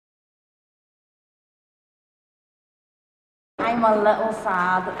I'm a little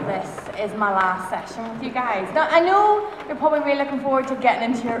sad that this is my last session with you guys. Now, I know you're probably really looking forward to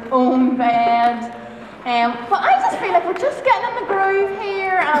getting into your own bed, but I just feel like we're just getting in the groove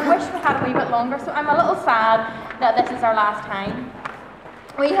here, and I wish we had a wee bit longer, so I'm a little sad that this is our last time.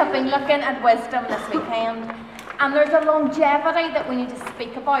 We have been looking at wisdom this weekend, and there's a longevity that we need to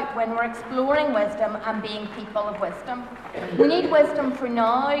speak about when we're exploring wisdom and being people of wisdom. We need wisdom for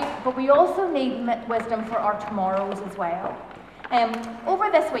now, but we also need wisdom for our tomorrows as well. Over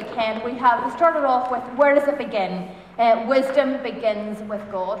this weekend, we started off with, where does it begin? Wisdom begins with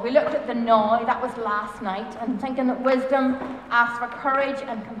God. We looked at the now, that was last night, and thinking that wisdom asks for courage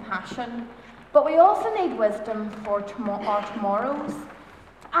and compassion. But we also need wisdom for our tomorrows.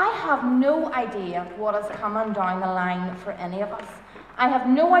 I have no idea what is coming down the line for any of us. I have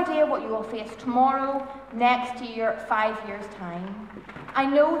no idea what you will face tomorrow, next year, 5 years' time. I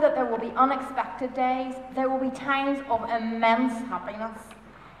know that there will be unexpected days. There will be times of immense happiness.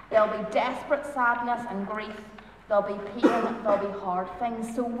 There will be desperate sadness and grief. There will be pain. There will be hard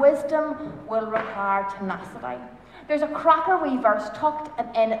things. So wisdom will require tenacity. There's a cracker wee verse tucked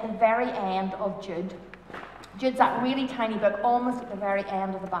in at the very end of Jude. Jude's that really tiny book, almost at the very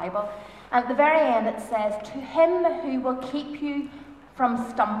end of the Bible. And at the very end it says, "To him who will keep you from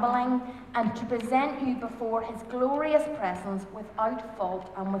stumbling and to present you before his glorious presence without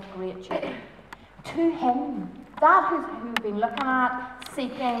fault and with great joy." To him. That is who we've been looking at,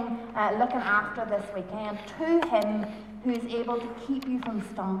 seeking, looking after this weekend. To him who is able to keep you from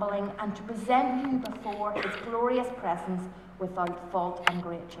stumbling and to present you before his glorious presence without fault and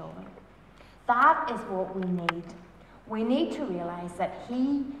great joy. That is what we need. We need to realise that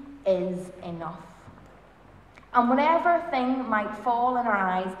he is enough. And whatever thing might fall in our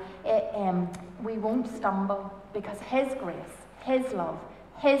eyes, we won't stumble because his grace, his love,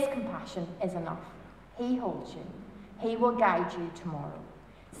 his compassion is enough. He holds you. He will guide you tomorrow.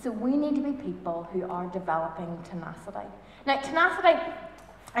 So we need to be people who are developing tenacity. Now, tenacity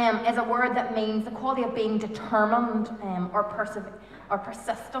is a word that means the quality of being determined or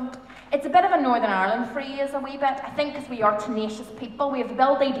persistent. It's a bit of a Northern Ireland phrase, a wee bit. I think because we are tenacious people, we have the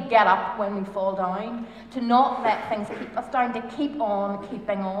ability to get up when we fall down, to not let things keep us down, to keep on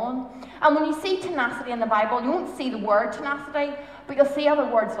keeping on. And when you see tenacity in the Bible, you won't see the word tenacity, but you'll see other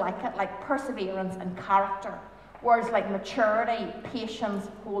words like it, like perseverance and character. Words like maturity, patience,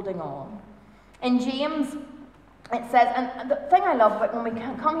 holding on. In James, it says, and the thing I love about when we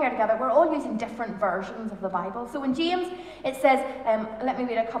come here together, we're all using different versions of the Bible. So in James, it says, let me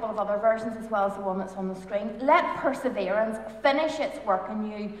read a couple of other versions as well as the one that's on the screen. "Let perseverance finish its work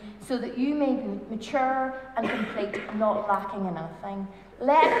in you, so that you may be mature and complete, not lacking in anything."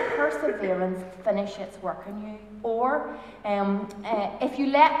 Let perseverance finish its work in you. Or, if you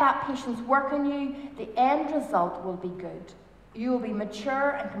let that patience work in you, the end result will be good. You will be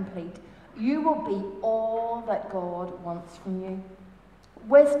mature and complete. You will be all that God wants from you.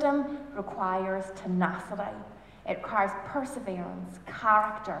 Wisdom requires tenacity. It requires perseverance,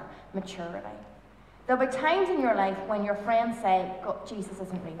 character, maturity. There'll be times in your life when your friends say, "God, Jesus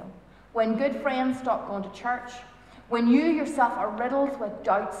isn't real." When good friends stop going to church. When you yourself are riddled with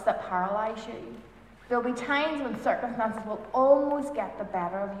doubts that paralyze you. There'll be times when circumstances will almost get the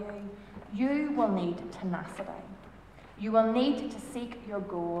better of you. You will need tenacity. You will need to seek your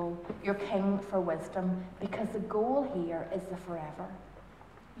goal, your King for wisdom, because the goal here is the forever.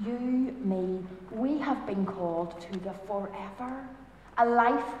 You, me, we have been called to the forever. A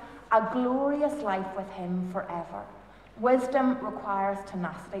life, a glorious life with him forever. Wisdom requires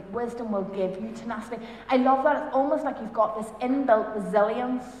tenacity. Wisdom will give you tenacity. I love that. It's almost like you've got this inbuilt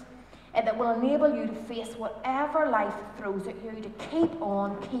resilience that will enable you to face whatever life throws at you, to keep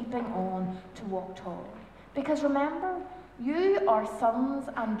on keeping on, to walk tall. Because remember, you are sons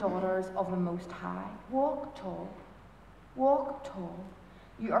and daughters of the Most High. Walk tall. Walk tall.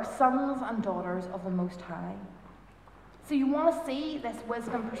 You are sons and daughters of the Most High. So you want to see this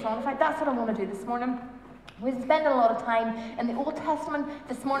wisdom personified. That's what I want to do this morning. We've been spending a lot of time in the Old Testament.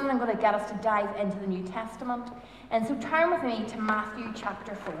 This morning I'm going to get us to dive into the New Testament. And so turn with me to Matthew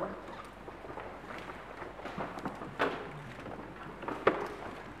chapter 4.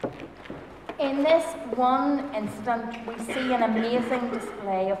 In this one instant, we see an amazing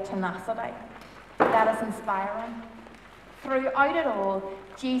display of tenacity that is inspiring. Throughout it all,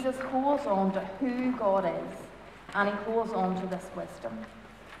 Jesus holds on to who God is, and he holds on to this wisdom.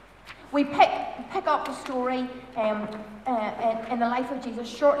 We pick up the story in the life of Jesus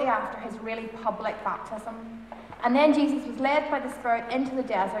shortly after his really public baptism. And then Jesus was led by the Spirit into the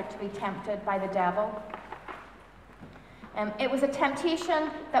desert to be tempted by the devil. It was a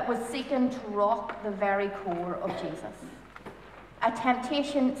temptation that was seeking to rock the very core of Jesus. A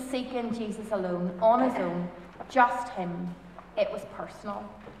temptation seeking Jesus alone, on his own, just him. It was personal.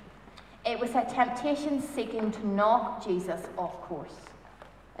 It was a temptation seeking to knock Jesus off course.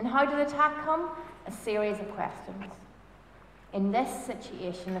 And how did the attack come? A series of questions. In this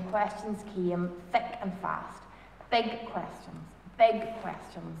situation, the questions came thick and fast. Big questions. Big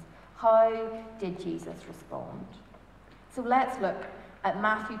questions. How did Jesus respond? So let's look at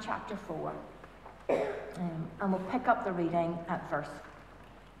Matthew chapter 4. And we'll pick up the reading at verse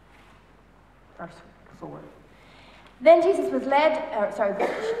 4. Then Jesus was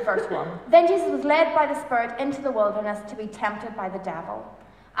verse 1. Then Jesus was led by the Spirit into the wilderness to be tempted by the devil.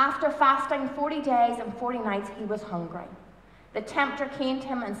 After fasting 40 days and 40 nights, he was hungry. The tempter came to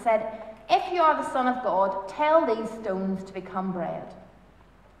him and said, "If you are the Son of God, tell these stones to become bread."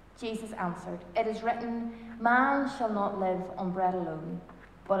 Jesus answered, "It is written, man shall not live on bread alone,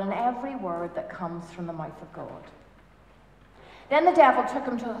 but on every word that comes from the mouth of God." Then the devil took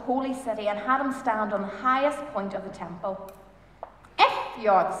him to the holy city and had him stand on the highest point of the temple. "If you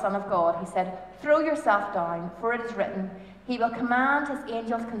are the Son of God," he said, "throw yourself down, for it is written, he will command his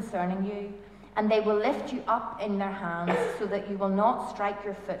angels concerning you, and they will lift you up in their hands, so that you will not strike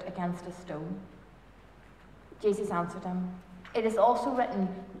your foot against a stone." Jesus answered him, "It is also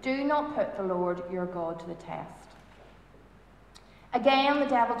written, do not put the Lord your God to the test." Again the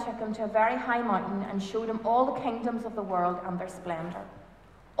devil took him to a very high mountain and showed him all the kingdoms of the world and their splendor.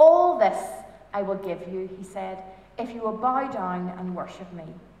 "All this I will give you," he said, "if you will bow down and worship me."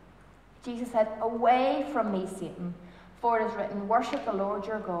 Jesus said, "Away from me, Satan, for it is written, worship the Lord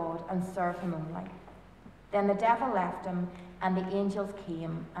your God and serve him only." Then the devil left him, and the angels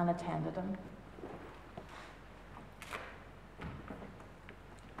came and attended him.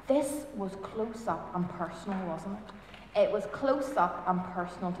 This was close up and personal, wasn't it? It was close up and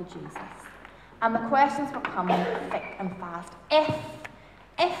personal to Jesus. And the questions were coming thick and fast.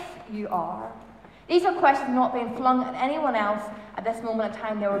 If you are. These are questions not being flung at anyone else at this moment in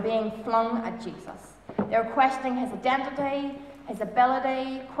time. They were being flung at Jesus. They were questioning his identity, his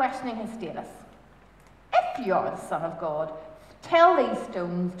ability, questioning his status. "If you are the Son of God, tell these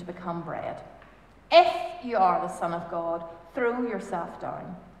stones to become bread. If you are the Son of God, throw yourself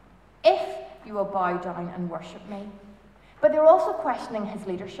down. If you will bow down and worship me." But they were also questioning his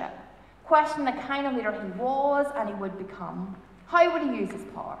leadership, questioning the kind of leader he was and he would become. How would he use his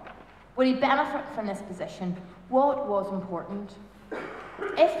power? Would he benefit from this position? What was important?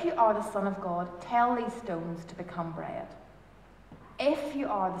 "If you are the Son of God, tell these stones to become bread. If you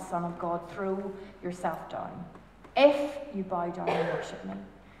are the Son of God, throw yourself down. If you bow down and worship me."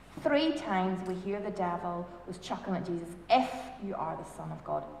 3 times we hear the devil was chucking at Jesus. "If you are the Son of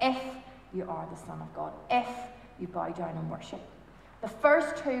God. If you are the Son of God. If you bow down and worship." The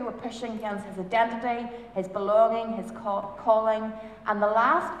first 2 were pushing against his identity, his belonging, his calling, and the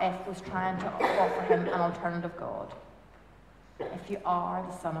last "if" was trying to offer him an alternative God. "If you are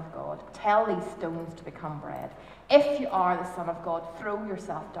the Son of God, tell these stones to become bread. If you are the Son of God, throw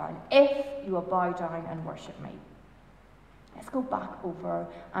yourself down. If you will bow down and worship me." Let's go back over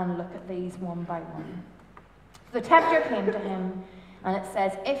and look at these one by one. The tempter came to him, and it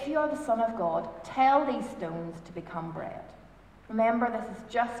says, "If you are the Son of God, tell these stones to become bread." Remember, this is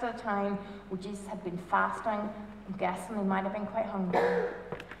just at a time where Jesus had been fasting. I'm guessing he might have been quite hungry.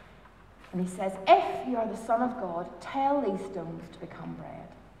 And he says, "If you are the Son of God, tell these stones to become bread."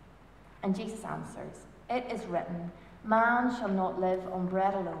 And Jesus answers, "It is written, man shall not live on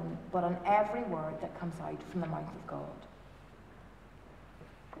bread alone, but on every word that comes out from the mouth of God."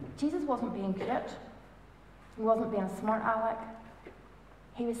 Jesus wasn't being cute. He wasn't being a smart aleck.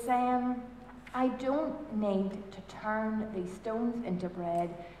 He was saying, I don't need to turn these stones into bread,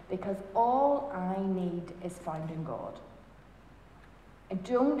 because all I need is found in God. I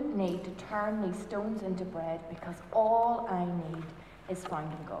don't need to turn these stones into bread, because all I need is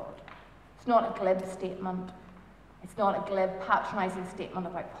found in God. It's not a glib statement. It's not a glib, patronising statement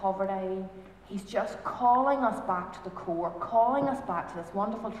about poverty. He's just calling us back to the core, calling us back to this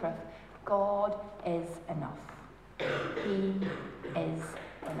wonderful truth. God is enough. He is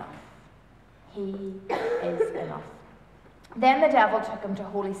enough. He is enough. Then the devil took him to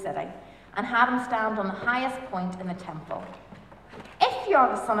Holy City and had him stand on the highest point in the temple. "If you are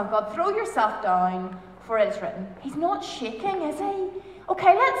the Son of God, throw yourself down, for it is written." He's not shaking, is he?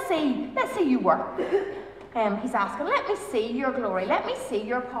 Okay, let's see you work. He's asking, "Let me see your glory, let me see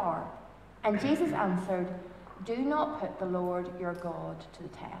your power." And Jesus answered, "Do not put the Lord your God to the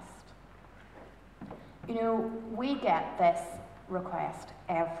test." You know, we get this request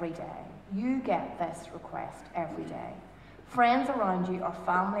every day. You get this request every day. Friends around you or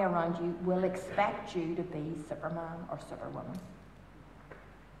family around you will expect you to be Superman or Superwoman.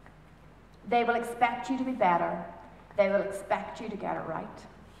 They will expect you to be better. They will expect you to get it right.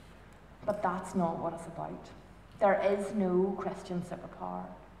 But that's not what it's about. There is no Christian superpower.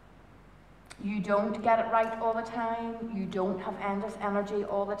 You don't get it right all the time. You don't have endless energy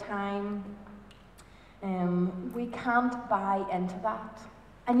all the time. We can't buy into that.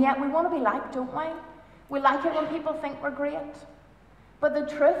 And yet we want to be liked, don't we? We like it when people think we're great. But the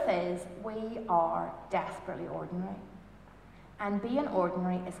truth is, we are desperately ordinary. And being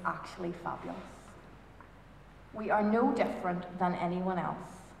ordinary is actually fabulous. We are no different than anyone else.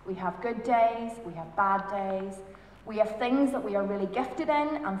 We have good days, we have bad days, we have things that we are really gifted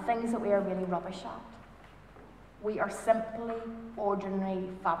in and things that we are really rubbish at. We are simply ordinary,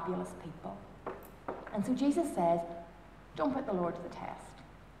 fabulous people. And so Jesus says, don't put the Lord to the test.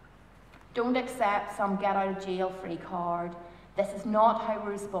 Don't accept some get-out-of-jail-free card. This is not how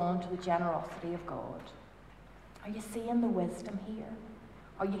we respond to the generosity of God. Are you seeing the wisdom here?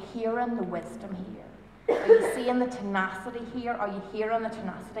 Are you hearing the wisdom here? Are you seeing the tenacity here? Are you hearing the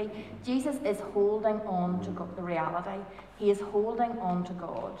tenacity? Jesus is holding on to the reality. He is holding on to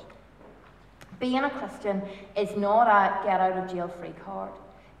God. Being a Christian is not a get-out-of-jail-free card.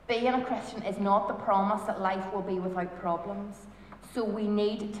 Being a Christian is not the promise that life will be without problems. So we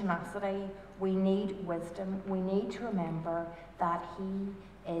need tenacity. We need wisdom. We need to remember that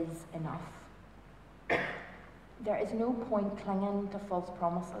He is enough. There is no point clinging to false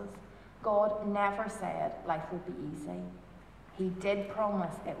promises. God never said life would be easy. He did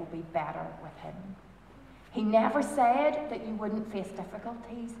promise it would be better with Him. He never said that you wouldn't face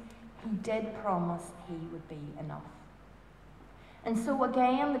difficulties. He did promise He would be enough. And so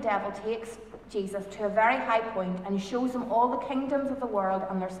again, the devil takes Jesus to a very high point and he shows him all the kingdoms of the world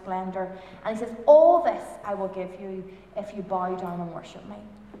and their splendor. And he says, all this I will give you if you bow down and worship me.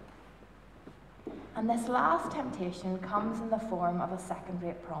 And this last temptation comes in the form of a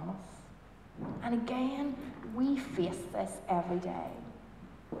second-rate promise. And again, we face this every day.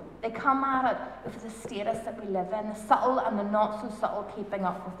 They come at it with the status that we live in, the subtle and the not so subtle keeping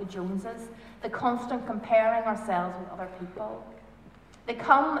up with the Joneses, the constant comparing ourselves with other people. They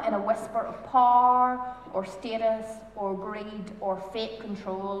come in a whisper of power or status or greed or fake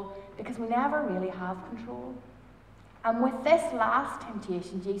control because we never really have control. And with this last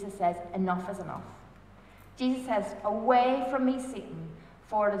temptation, Jesus says, enough is enough. Jesus says, away from me, Satan,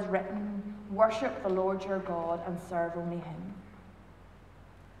 for it is written, worship the Lord your God and serve only Him.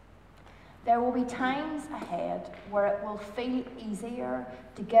 There will be times ahead where it will feel easier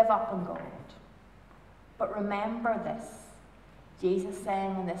to give up on God. But remember this, Jesus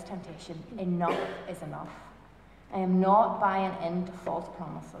saying in this temptation, enough is enough. I am not buying into false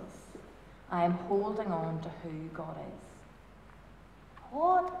promises. I am holding on to who God is.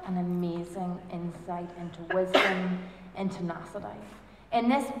 What an amazing insight into wisdom and tenacity. In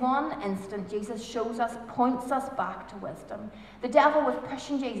this one instant, Jesus shows us, points us back to wisdom. The devil was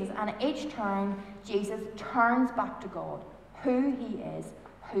pushing Jesus, and at each turn, Jesus turns back to God, who He is,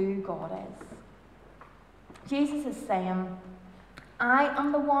 who God is. Jesus is saying, I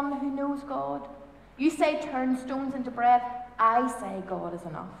am the one who knows God. You say turn stones into bread. I say God is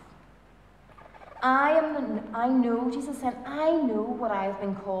enough. I know, Jesus said, I know what I have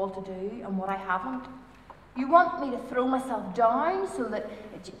been called to do and what I haven't. You want me to throw myself down so that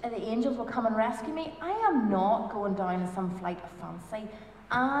the angels will come and rescue me? I am not going down in some flight of fancy.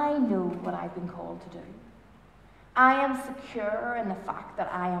 I know what I've been called to do. I am secure in the fact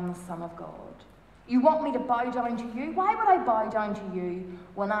that I am the Son of God. You want me to bow down to you? Why would I bow down to you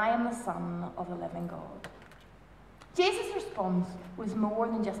when I am the Son of the living God? Jesus' response was more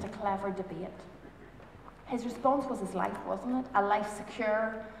than just a clever debate. His response was his life, wasn't it? A life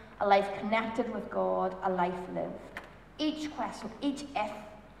secure, a life connected with God, a life lived. Each question, each if,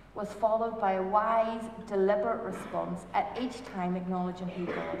 was followed by a wise, deliberate response at each time acknowledging who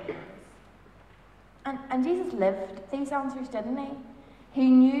God is. And Jesus lived these answers, didn't he? He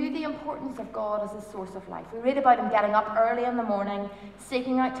knew the importance of God as a source of life. We read about him getting up early in the morning,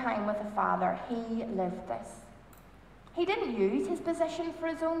 seeking out time with the Father. He lived this. He didn't use his position for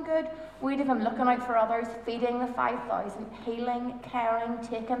his own good. We read of him looking out for others, feeding the 5,000, healing, caring,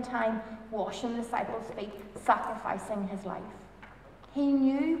 taking time, washing the disciples' feet, sacrificing his life. He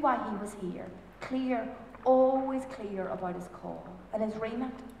knew why he was here, clear, always clear about his call and his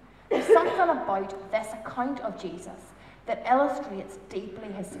remit. There's something about this account of Jesus that illustrates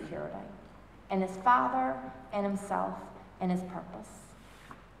deeply his security in his Father, in himself, in his purpose.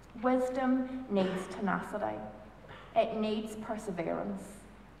 Wisdom needs tenacity. It needs perseverance.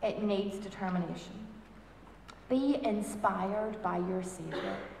 It needs determination. Be inspired by your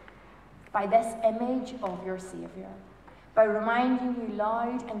Saviour, by this image of your Saviour, by reminding you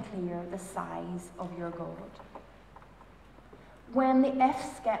loud and clear the size of your God. When the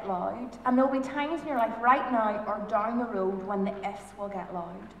ifs get loud, and there'll be times in your life right now or down the road when the ifs will get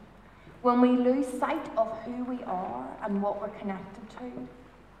loud, when we lose sight of who we are and what we're connected to.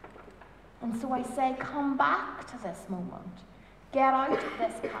 And so I say, come back to this moment. Get out of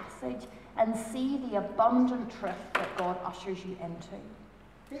this passage and see the abundant truth that God ushers you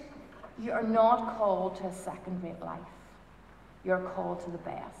into. You are not called to a second-rate life. You're called to the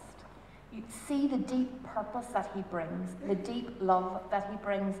best. You see the deep purpose that he brings, the deep love that he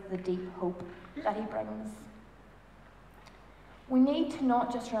brings, the deep hope that he brings. We need to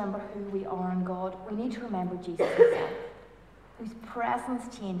not just remember who we are in God, we need to remember Jesus himself, whose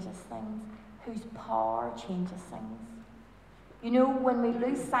presence changes things, whose power changes things. You know, when we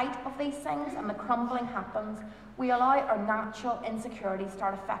lose sight of these things and the crumbling happens, we allow our natural insecurities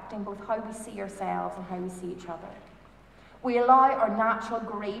start affecting both how we see ourselves and how we see each other. We allow our natural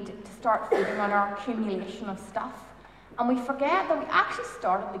greed to start feeding on our accumulation of stuff, and we forget that we actually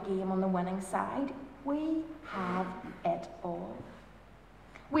started the game on the winning side. We have it all.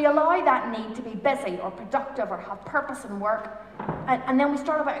 We allow that need to be busy or productive or have purpose in work, and then we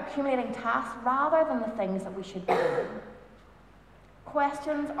start about accumulating tasks rather than the things that we should be doing.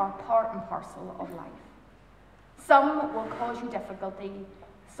 Questions are part and parcel of life. Some will cause you difficulty,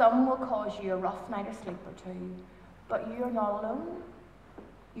 some will cause you a rough night of sleep or two, but you're not alone.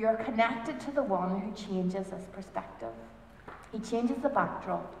 You're connected to the one who changes this perspective. He changes the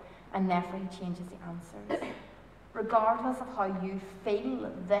backdrop, and therefore he changes the answers. Regardless of how you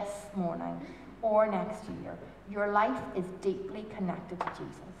feel this morning or next year, your life is deeply connected to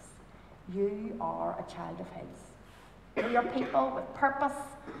Jesus. You are a child of his. We are people with purpose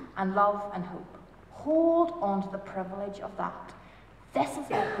and love and hope. Hold on to the privilege of that. This is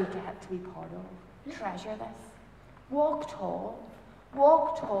what we get to be part of. Treasure this. Walk tall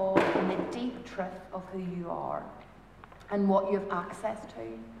in the deep truth of who you are and what you have access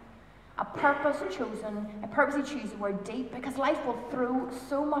to. A purpose chosen, I purposely choose the word deep because life will throw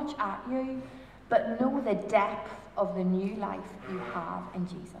so much at you, but know the depth of the new life you have in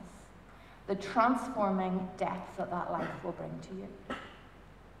Jesus. The transforming depth that that life will bring to you.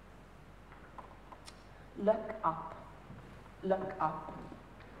 Look up. Look up.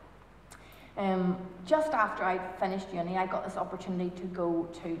 Just after I finished uni, I got this opportunity to go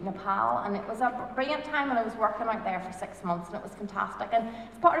to Nepal, and it was a brilliant time, and I was working out there for 6 months, and it was fantastic. And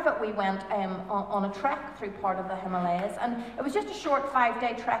as part of it, we went on a trek through part of the Himalayas, and it was just a short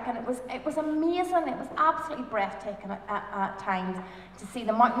 5-day trek, and it was amazing. It was absolutely breathtaking at times to see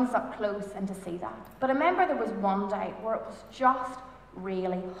the mountains up close and to see that. But I remember there was one day where it was just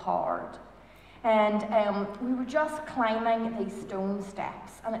really hard. And we were just climbing these stone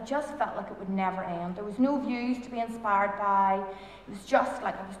steps, and it just felt like it would never end. There was no views to be inspired by. It was just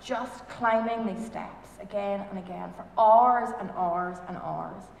like I was just climbing these steps again and again for hours and hours and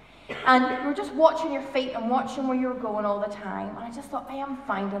hours. And you were just watching your feet and watching where you were going all the time. And I just thought, I am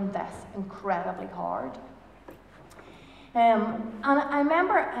finding this incredibly hard. And I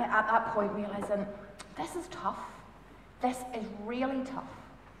remember at that point realising, this is tough. This is really tough.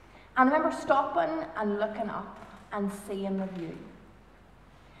 And I remember stopping and looking up and seeing the view.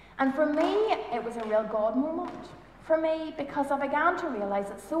 And for me, it was a real God moment. For me, because I began to realise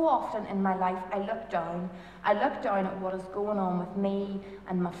that so often in my life, I look down at what is going on with me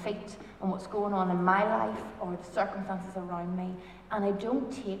and my feet and what's going on in my life or the circumstances around me, and I don't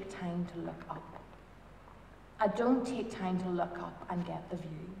take time to look up. I don't take time to look up and get the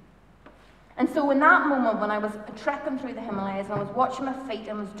view. And so in that moment when I was trekking through the Himalayas and I was watching my feet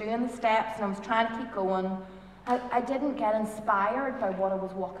and was doing the steps and I was trying to keep going, I didn't get inspired by what I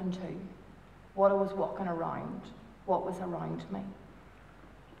was walking to, what I was walking around, what was around me.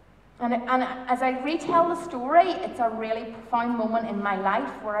 And as I retell the story, it's a really profound moment in my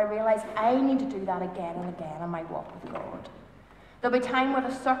life where I realise I need to do that again and again in my walk with God. There'll be a time where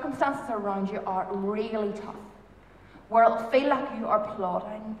the circumstances around you are really tough, where it'll feel like you are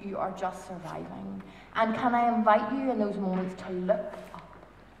plodding, you are just surviving. And can I invite you in those moments to look up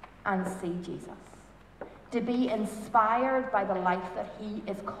and see Jesus? To be inspired by the life that he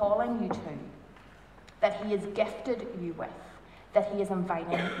is calling you to, that he has gifted you with, that he is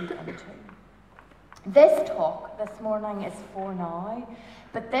inviting you into. This talk this morning is for now,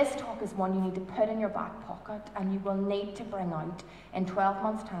 but this talk is one you need to put in your back pocket and you will need to bring out in 12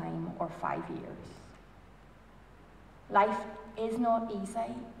 months' time or 5 years. Life is not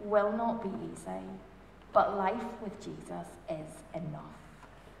easy, will not be easy, but life with Jesus is enough.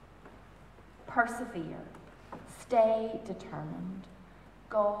 Persevere, stay determined.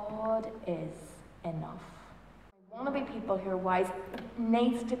 God is enough. Want to be people who are wise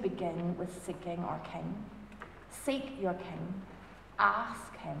needs to begin with seeking our King. Seek your King.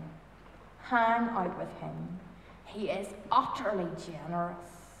 Ask him. Hang out with him. He is utterly generous,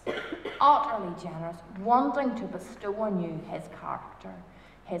 wanting to bestow on you his character,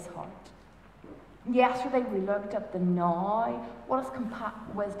 his heart. Yesterday we looked at the now. What does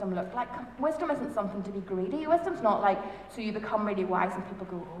wisdom look like? Wisdom isn't something to be greedy. Wisdom's not like, so you become really wise and people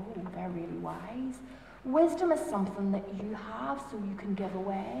go, oh, they're really wise. Wisdom is something that you have so you can give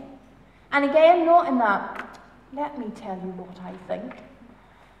away. And again, not in that, let me tell you what I think.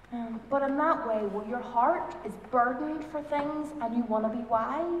 But in that way where your heart is burdened for things and you want to be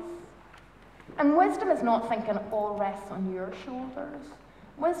wise. And wisdom is not thinking all rests on your shoulders.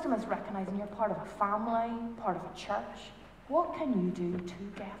 Wisdom is recognizing you're part of a family, part of a church. What can you do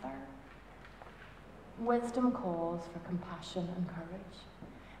together? Wisdom calls for compassion and courage.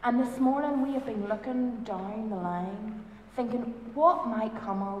 And this morning we have been looking down the line, thinking what might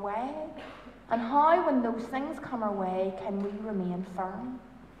come our way, and how when those things come our way can we remain firm.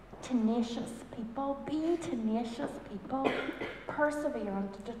 Tenacious people, be tenacious people,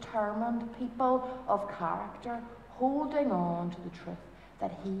 perseverant, determined people of character, holding on to the truth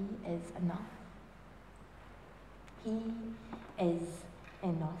that he is enough. He is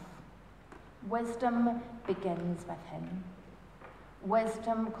enough. Wisdom begins with him.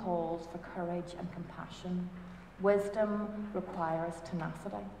 Wisdom calls for courage and compassion. Wisdom requires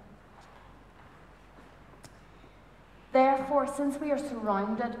tenacity. Therefore, since we are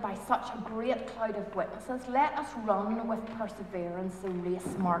surrounded by such a great cloud of witnesses, let us run with perseverance the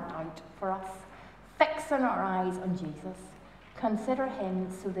race marked out for us, fixing our eyes on Jesus. Consider him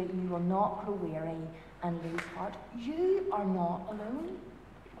so that you will not grow weary and lose heart. You are not alone.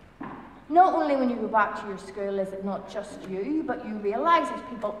 Not only when you go back to your school is it not just you, but you realise there's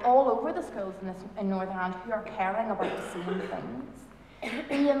people all over the schools in Northern Ireland who are caring about the same things.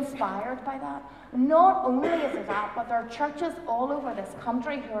 Be inspired by that. Not only is it that, but there are churches all over this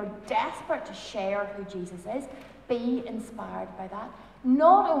country who are desperate to share who Jesus is. Be inspired by that.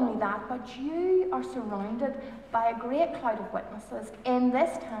 Not only that, but you are surrounded by a great cloud of witnesses in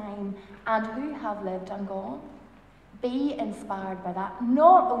this time and who have lived and gone. Be inspired by that.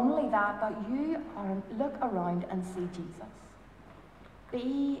 Not only that, but you look around and see Jesus.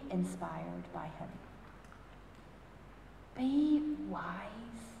 Be inspired by him. Be wise.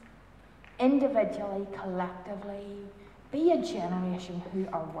 Individually, collectively, be a generation who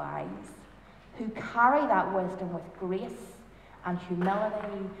are wise, who carry that wisdom with grace and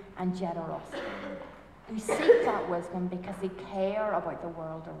humility and generosity, who seek that wisdom because they care about the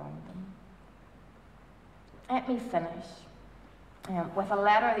world around them. Let me finish with a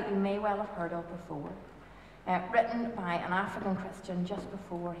letter that you may well have heard of before, written by an African Christian just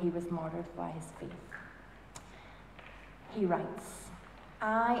before he was martyred by his faith. He writes,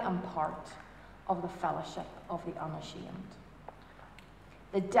 I am part of the fellowship of the unashamed.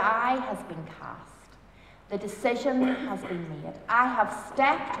 The die has been cast. The decision has been made. I have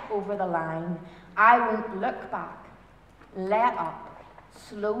stepped over the line. I won't look back, let up,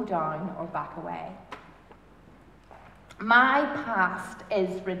 slow down, or back away. My past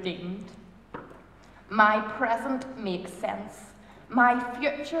is redeemed. My present makes sense. My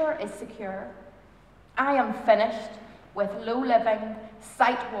future is secure. I am finished with low living,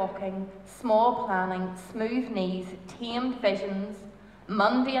 sight walking, small planning, smooth knees, tamed visions,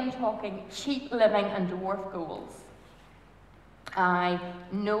 mundane talking, cheap living, and dwarf goals. I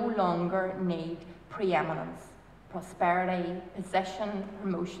no longer need preeminence, prosperity, position,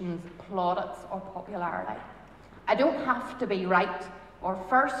 promotions, plaudits, or popularity. I don't have to be right, or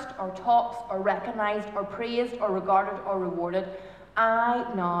first, or tops, or recognised, or praised, or regarded, or rewarded. I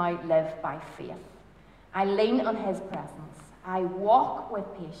now live by faith. I lean on his presence. I walk with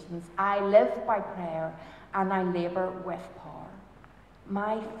patience. I live by prayer, and I labour with power.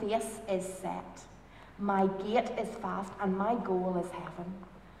 My face is set. My gate is fast, and my goal is heaven.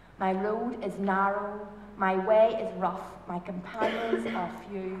 My road is narrow. My way is rough. My companions are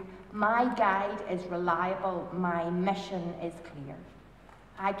few. My guide is reliable. My mission is clear.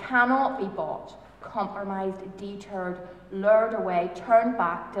 I cannot be bought, compromised, deterred, lured away, turned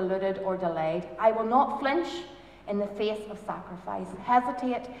back, deluded, or delayed. I will not flinch in the face of sacrifice,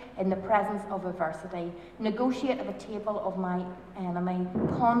 hesitate in the presence of adversity, negotiate at the table of my enemy,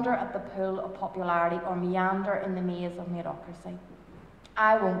 ponder at the pool of popularity, or meander in the maze of mediocrity.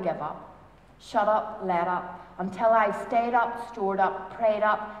 I won't give up. Shut up, let up, until I've stayed up, stored up, prayed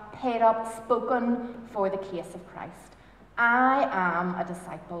up, paid up, spoken for the case of Christ. I am a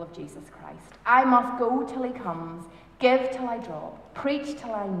disciple of Jesus Christ. I must go till he comes, Give till I drop, preach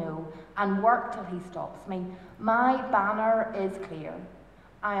till I know, and work till he stops me. My banner is clear.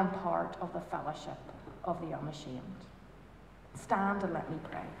 I am part of the fellowship of the unashamed. Stand and let me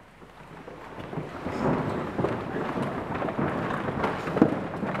pray.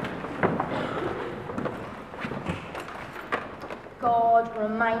 God,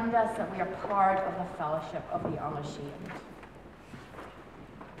 remind us that we are part of the fellowship of the unashamed.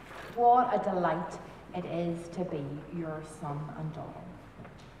 What a delight it is to be your son and daughter.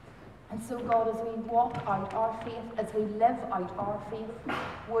 And so, God, as we walk out our faith, as we live out our faith,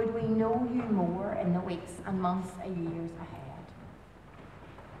 would we know you more in the weeks and months and years ahead?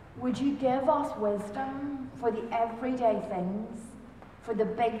 Would you give us wisdom for the everyday things, for the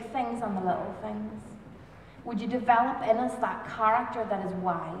big things and the little things? Would you develop in us that character that is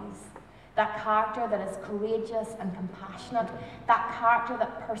wise, that character that is courageous and compassionate, that character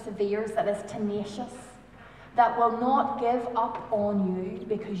that perseveres, that is tenacious, that will not give up on you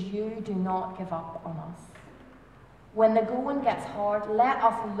because you do not give up on us. When the going gets hard, let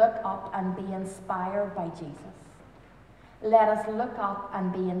us look up and be inspired by Jesus. Let us look up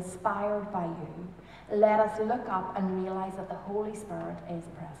and be inspired by you. Let us look up and realize that the Holy Spirit is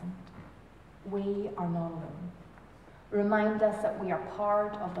present. We are not alone. Remind us that we are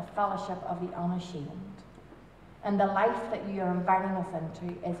part of the fellowship of the unashamed. And the life that you are inviting us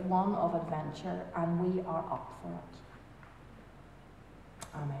into is one of adventure, and we are up for it.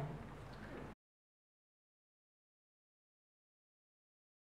 Amen.